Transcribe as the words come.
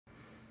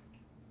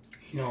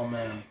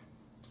Man,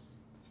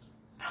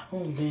 I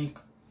don't think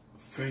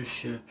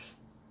friendships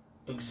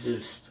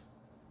exist.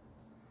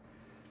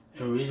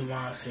 And the reason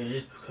why I say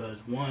this because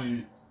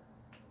one,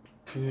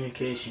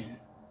 communication,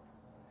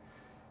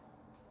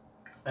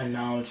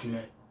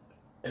 acknowledgement.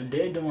 If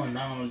they don't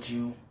acknowledge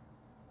you,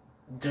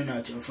 they're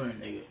not your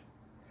friend, nigga.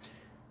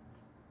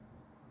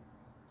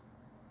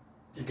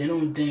 If they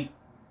don't think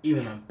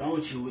even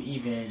about you, or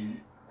even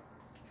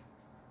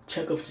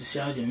check up to see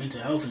how your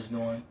mental health is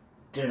doing,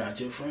 they're not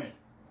your friend.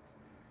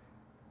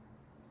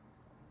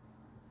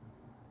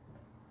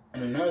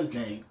 And another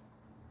thing,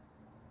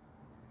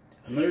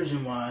 another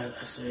reason why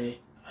I say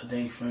I don't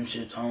think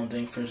friendships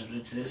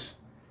exist,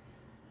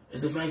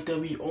 is the fact that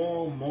we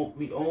all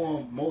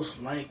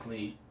most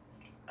likely,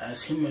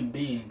 as human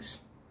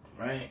beings,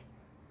 right?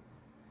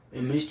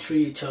 We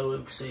mistreat each other,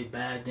 we say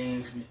bad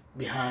things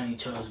behind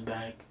each other's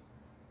back.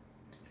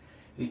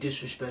 We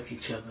disrespect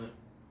each other.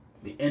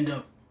 We end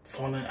up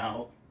falling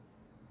out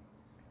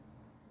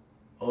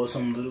over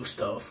some little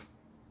stuff.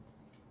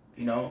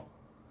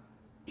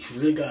 If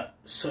you look at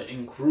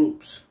certain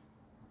groups,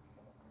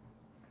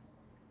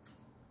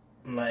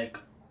 like,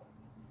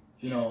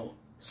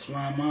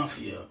 Slime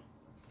Mafia.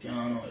 If y'all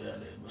don't know what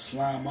that is, but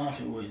Slime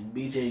Mafia with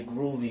BJ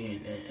Groovy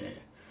and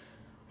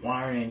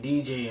Wire and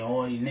DJ and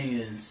all these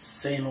niggas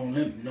say no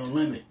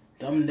limit.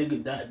 Them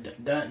nigga that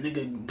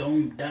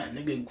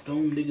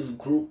niggas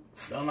group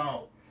fell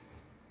out.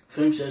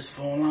 Friendships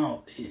fall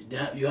out.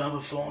 You have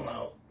a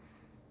fallout.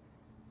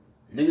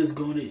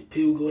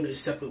 People go their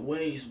separate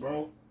ways,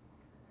 bro.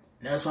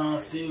 And that's why I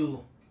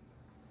feel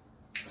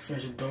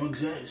friendships don't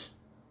exist.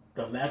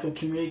 The lack of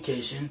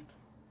communication,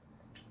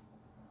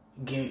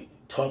 doing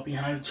foul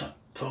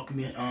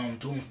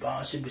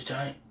shit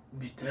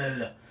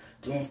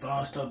doing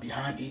foul stuff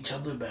behind each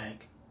other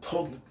back,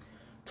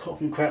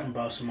 talking crap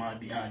about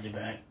somebody behind your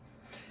back.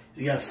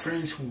 You got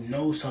friends who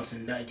know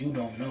something that you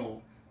don't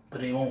know,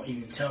 but they won't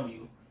even tell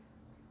you.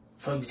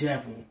 For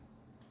example,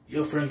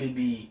 your friend could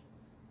be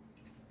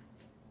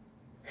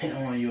hitting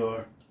on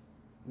your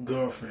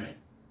girlfriend,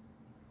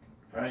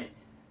 right?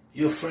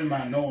 Your friend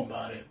might know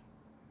about it,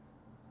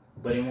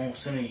 but it won't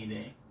say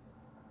anything.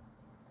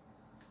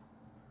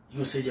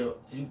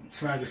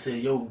 Somebody can say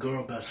your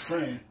girl best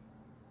friend,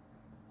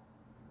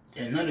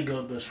 and another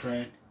girl best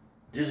friend,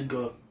 this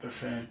girl best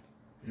friend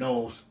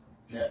knows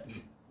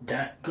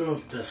that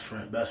girl best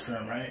friend,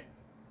 right?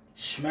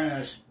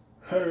 Smash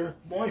her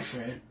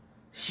boyfriend.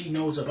 She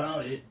knows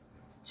about it.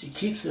 She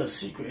keeps it a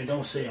secret and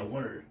don't say a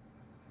word.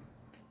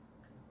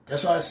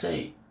 That's why I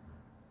say.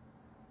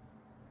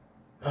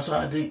 That's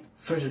why I think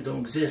friendships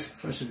don't exist.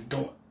 Friendships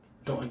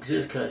don't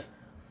exist because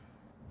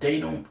they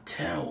don't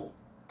tell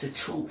the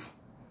truth.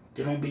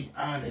 They don't be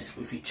honest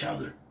with each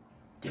other.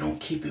 They don't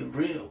keep it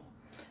real.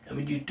 And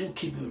when you do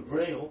keep it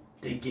real,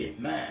 they get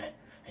mad.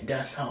 And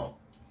that's how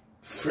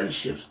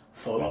friendships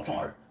fall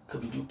apart.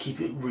 Because when you keep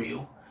it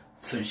real,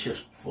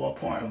 friendships fall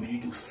apart. And when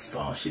you do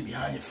foul shit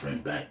behind your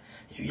friend's back,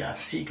 you got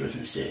secrets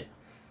and shit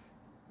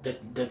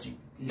that you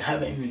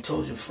haven't even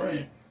told your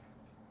friend.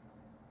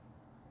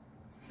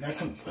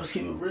 Let's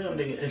keep it real,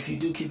 nigga. If you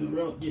do keep it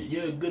real,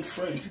 you're a good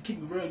friend. If you keep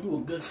it real, you're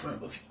a good friend.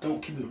 But if you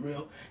don't keep it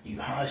real, you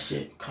hide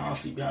shit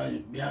constantly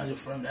behind your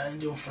friend. That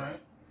ain't your friend.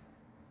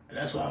 And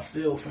that's why I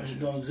feel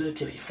friendships don't exist.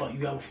 Cause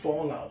you have a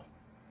fallout.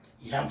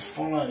 You have a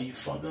fallout and you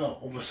fuck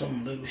up over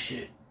some little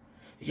shit.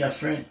 You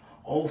got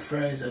old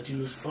friends that you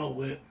used to fuck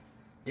with,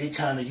 they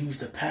trying to use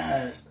the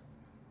past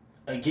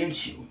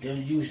against you. They'll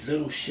use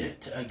little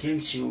shit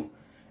against you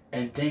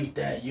and think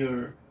that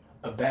you're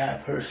a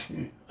bad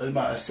person. Or you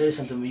might have said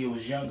something when you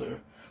was younger.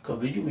 Because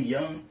when you were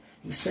young,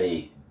 you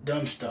say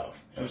dumb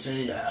stuff. You know what I'm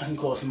saying? I can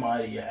call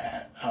somebody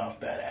a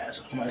fat ass.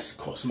 I might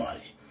call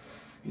somebody,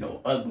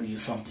 ugly or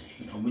something.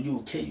 When you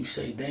were a kid, you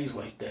say things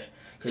like that.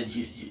 Because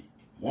you're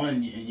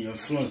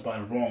influenced by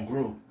the wrong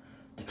group.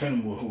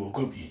 Depending on who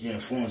group you're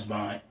influenced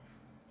by.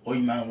 Or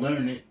you might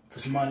learn it for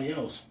somebody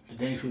else. The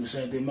things people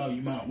say you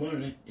might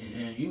learn it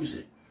and use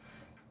it.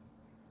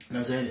 You know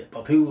what I'm saying?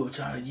 But people are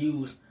trying to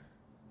use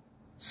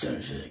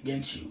certain shit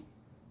against you.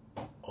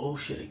 Old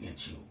shit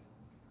against you. You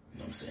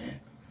know what I'm saying?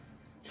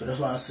 So that's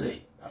why I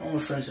say, I don't know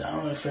if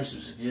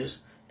friendships exist.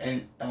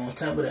 And on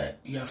top of that,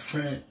 you got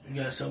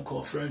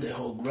so-called friends that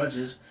hold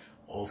grudges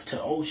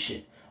to old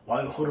shit.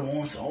 Why you holding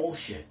on to old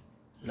shit?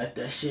 Let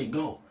that shit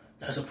go.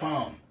 That's a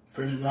problem.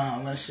 Friends know how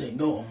to let shit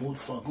go and move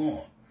the fuck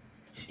on.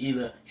 It's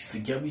either you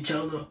forgive each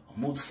other or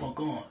move the fuck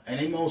on. And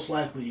they most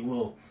likely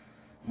will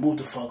move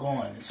the fuck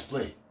on and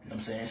split. You know what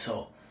I'm saying?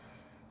 So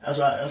that's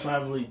why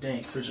I really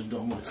think friendship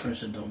don't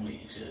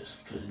really exist.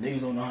 Because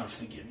niggas don't know how to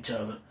forgive each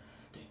other.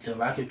 The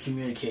lack of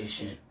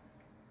communication.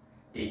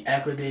 They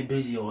act like they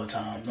busy all the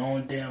time,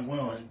 knowing damn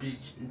well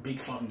it's big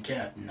fucking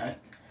cap.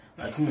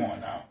 Like, come on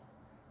now.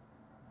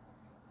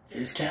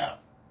 It's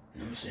cap. You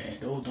know what I'm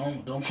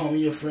saying? Don't call me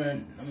your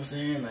friend. You know what I'm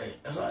saying?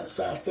 Like, that's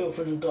how I feel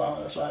friendship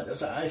don't. That's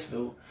how I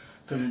feel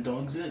friendship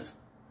don't exist.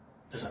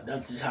 That's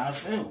just how I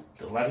feel.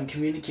 The lack of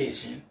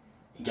communication.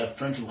 You got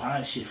friends who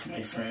hide shit from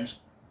their friends.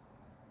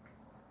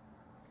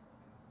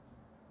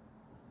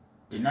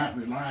 They're not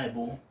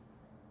reliable.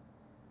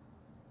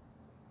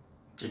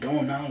 They don't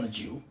acknowledge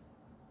you.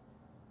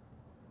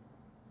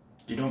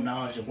 They don't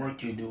acknowledge the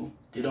work you do.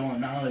 They don't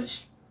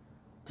acknowledge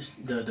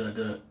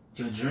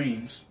your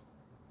dreams.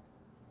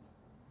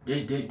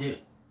 They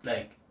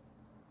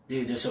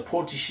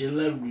support these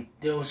celebrities.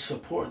 They'll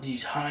support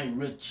these high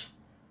rich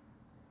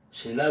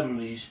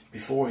celebrities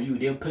before you.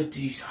 They'll put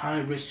these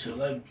high rich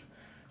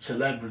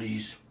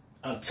celebrities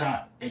up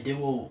top, and they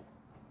will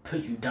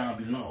put you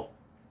down below.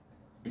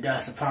 And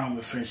that's the problem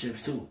with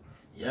friendships too.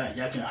 Yeah,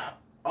 y'all can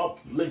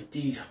uplift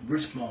these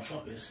rich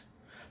motherfuckers,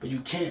 but you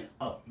can't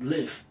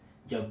uplift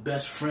your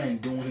best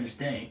friend doing his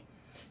thing.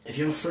 If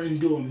your friend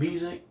doing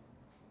music,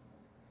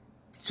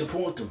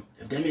 support them.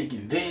 If they're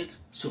making vids,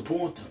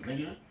 support them,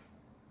 nigga.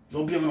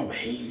 Don't be on no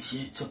hating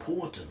shit.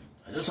 Support them.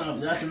 That's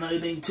another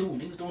thing too.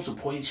 Niggas don't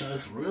support each other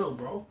for real,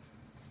 bro.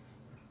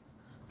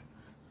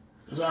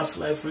 That's why I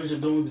feel like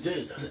friendship don't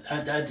exist.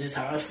 That's just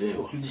how I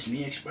feel. I'm just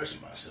me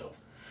expressing myself.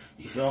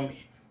 You feel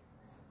me?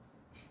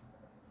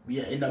 We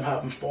end up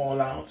having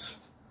fallouts.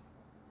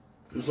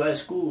 It's like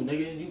school,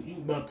 nigga. You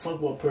about to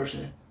fuck with a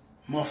person.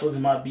 Motherfuckers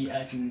might be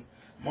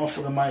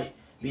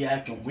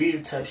acting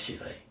weird type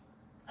shit. Like,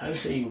 how you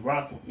say you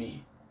rock with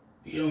me?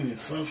 You don't even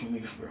fuck with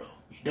me, bro.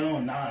 You don't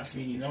acknowledge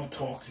me. You don't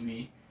talk to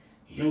me.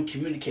 You don't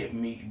communicate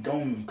with me. You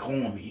don't even call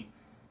me.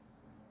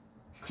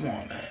 Come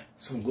on, man.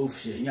 Some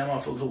goofy shit. Y'all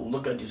motherfuckers who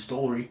look at your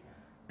story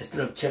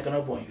instead of checking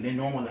up on you. They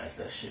normalize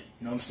that shit.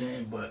 You know what I'm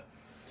saying? But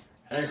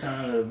I just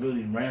trying to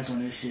really rant on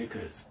this shit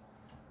because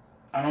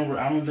I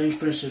don't think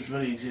friendships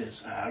really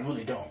exist. I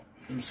really don't. You know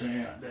what I'm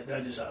saying?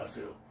 That's just how I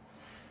feel.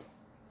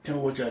 Tell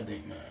me what y'all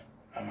think, man.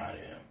 I'm out of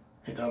here.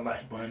 Hit that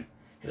like button.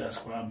 Hit that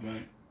subscribe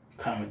button.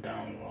 Comment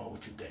down below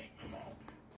what you think.